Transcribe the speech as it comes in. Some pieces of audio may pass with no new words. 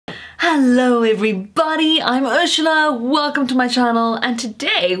Hello everybody, I'm Ursula, welcome to my channel, and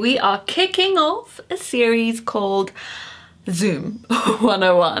today we are kicking off a series called Zoom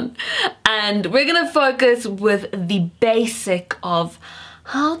 101, and we're going to focus with the basic of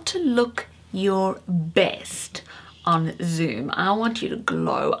how to look your best on Zoom. I want you to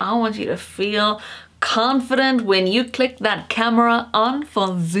glow, I want you to feel confident when you click that camera on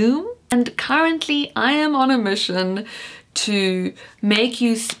for Zoom. And currently I am on a mission to make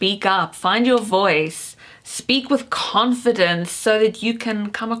you speak up, find your voice, speak with confidence so that you can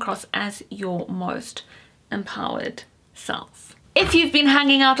come across as your most empowered self. If you've been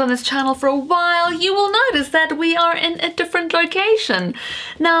hanging out on this channel for a while, you will notice that we are in a different location.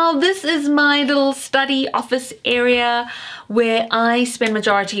 Now, this is my little study office area where I spend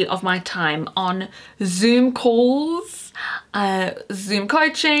majority of my time on Zoom calls, Zoom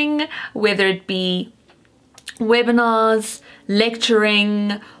coaching, whether it be webinars,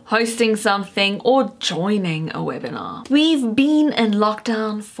 lecturing, hosting something, or joining a webinar. We've been in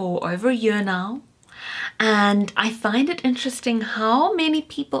lockdown for over a year now, and I find it interesting how many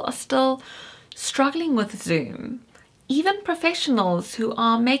people are still struggling with Zoom. Even professionals who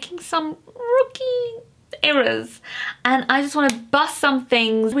are making some rookie errors, and I just want to bust some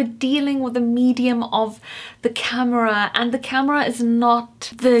things. We're dealing with the medium of the camera, and the camera is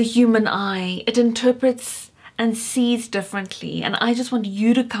not the human eye. It interprets and sees differently, and I just want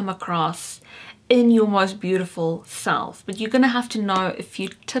you to come across in your most beautiful self. But you're gonna have to know a few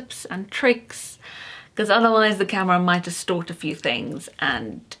tips and tricks, because otherwise the camera might distort a few things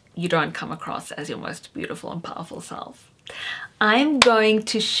and you don't come across as your most beautiful and powerful self. I'm going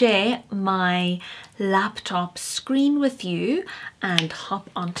to share my laptop screen with you and hop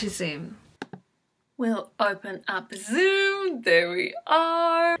onto Zoom. We'll open up Zoom. There we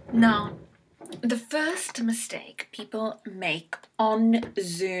are. Now, the first mistake people make on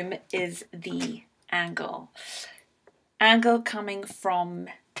Zoom is the angle. Angle coming from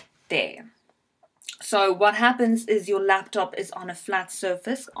there. So what happens is your laptop is on a flat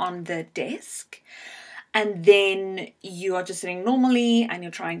surface on the desk, and then you are just sitting normally and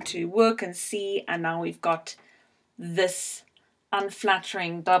you're trying to work and see, and now we've got this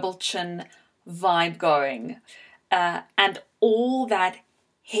unflattering double chin vibe going, and all that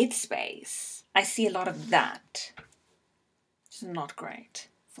headspace. I see a lot of that. It's not great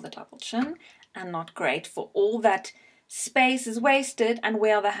for the double chin, and not great for all that space is wasted. And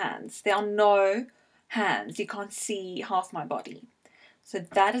where are the hands? There are no hands. You can't see half my body. So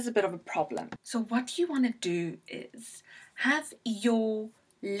that is a bit of a problem. So what you want to do is have your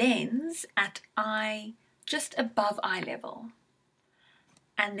lens at just above eye level,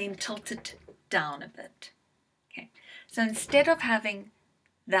 and then tilt it down a bit. Okay. So instead of having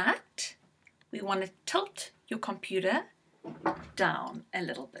that, we want to tilt your computer down a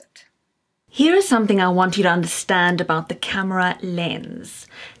little bit. Here is something I want you to understand about the camera lens.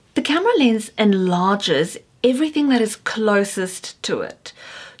 The camera lens enlarges everything that is closest to it.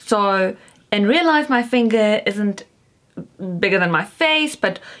 So in real life, my finger isn't bigger than my face,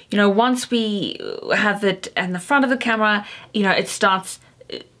 but you know, once we have it in the front of the camera, you know, it starts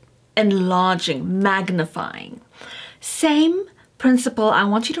enlarging, magnifying. Same principle I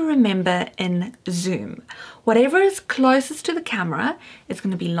want you to remember in Zoom. Whatever is closest to the camera is going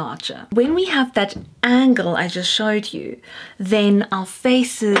to be larger. When we have that angle I just showed you, then our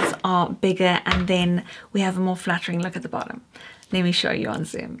faces are bigger, and then we have a more flattering look at the bottom. Let me show you on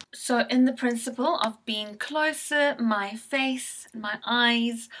Zoom. So in the principle of being closer, my face, my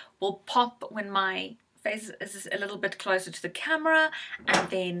eyes will pop when my face is a little bit closer to the camera, and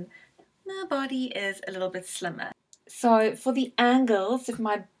then my body is a little bit slimmer. So for the angles, if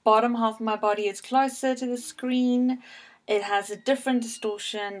my bottom half of my body is closer to the screen, it has a different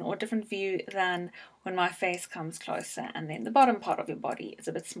distortion or different view than when my face comes closer, and then the bottom part of your body is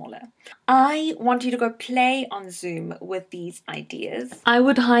a bit smaller. I want you to go play on Zoom with these ideas. I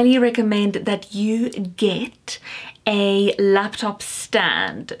would highly recommend that you get a laptop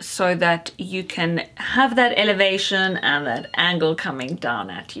stand so that you can have that elevation and that angle coming down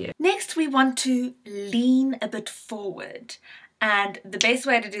at you. Next, we want to lean a bit forward. And the best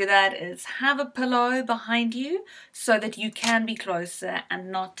way to do that is have a pillow behind you so that you can be closer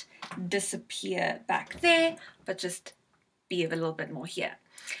and not disappear back there, but just be a little bit more here.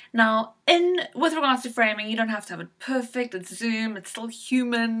 Now, with regards to framing, you don't have to have it perfect. It's Zoom, it's still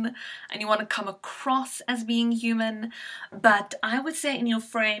human, and you want to come across as being human. But I would say in your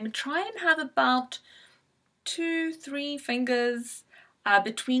frame, try and have about 2-3 fingers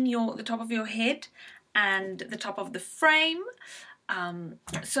between the top of your head and the top of the frame,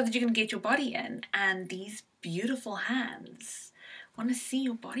 so that you can get your body in. And these beautiful hands want to see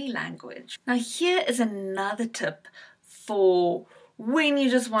your body language. Now here is another tip for when you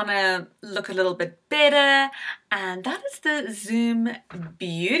just want to look a little bit better, and that is the Zoom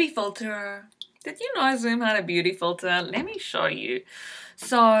beauty filter. Did you know Zoom had a beauty filter? Let me show you.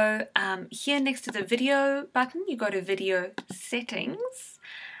 So here next to the video button, you go to video settings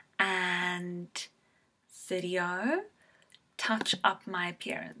and video, touch up my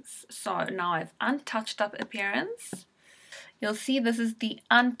appearance. So now I've untouched up appearance. You'll see this is the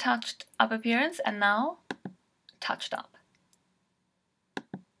untouched up appearance, and now touched up.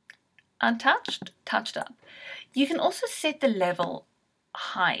 Untouched, touched up. You can also set the level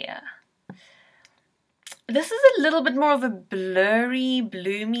higher. This is a little bit more of a blurry,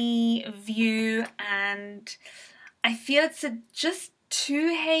 bloomy view, and I feel it's just too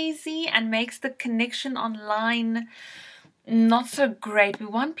hazy and makes the connection online not so great. We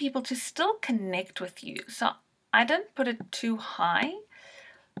want people to still connect with you, so I don't put it too high,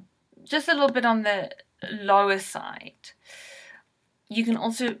 just a little bit on the lower side. You can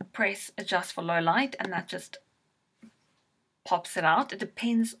also press adjust for low light, and that just pops it out. It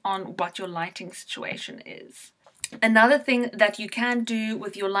depends on what your lighting situation is. Another thing that you can do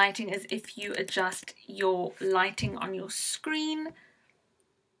with your lighting is if you adjust your lighting on your screen,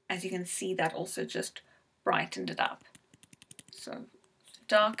 as you can see, that also just brightened it up. So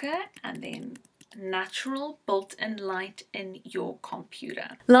darker, and then natural built-in light in your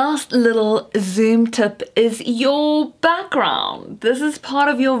computer. Last little Zoom tip is your background. This is part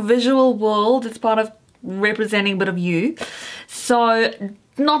of your visual world. It's part of representing a bit of you. So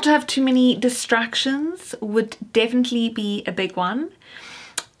not to have too many distractions would definitely be a big one.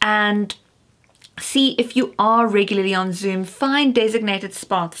 And see if you are regularly on Zoom, find designated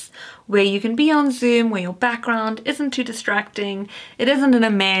spots where you can be on Zoom, where your background isn't too distracting, it isn't in a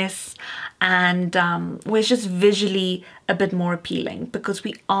mess, and where it's just visually a bit more appealing, because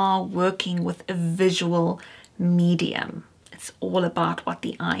we are working with a visual medium. It's all about what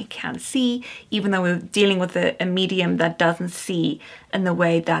the eye can see, even though we're dealing with a medium that doesn't see in the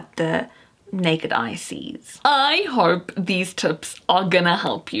way that the naked eye sees. I hope these tips are gonna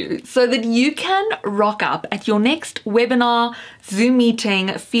help you so that you can rock up at your next webinar, Zoom meeting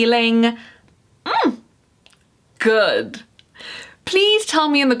feeling good. Please tell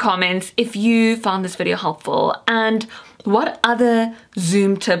me in the comments if you found this video helpful and what other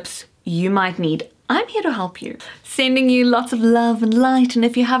Zoom tips you might need. I'm here to help you. Sending you lots of love and light, and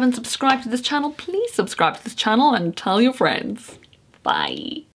if you haven't subscribed to this channel, please subscribe to this channel and tell your friends.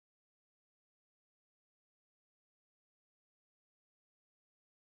 Bye.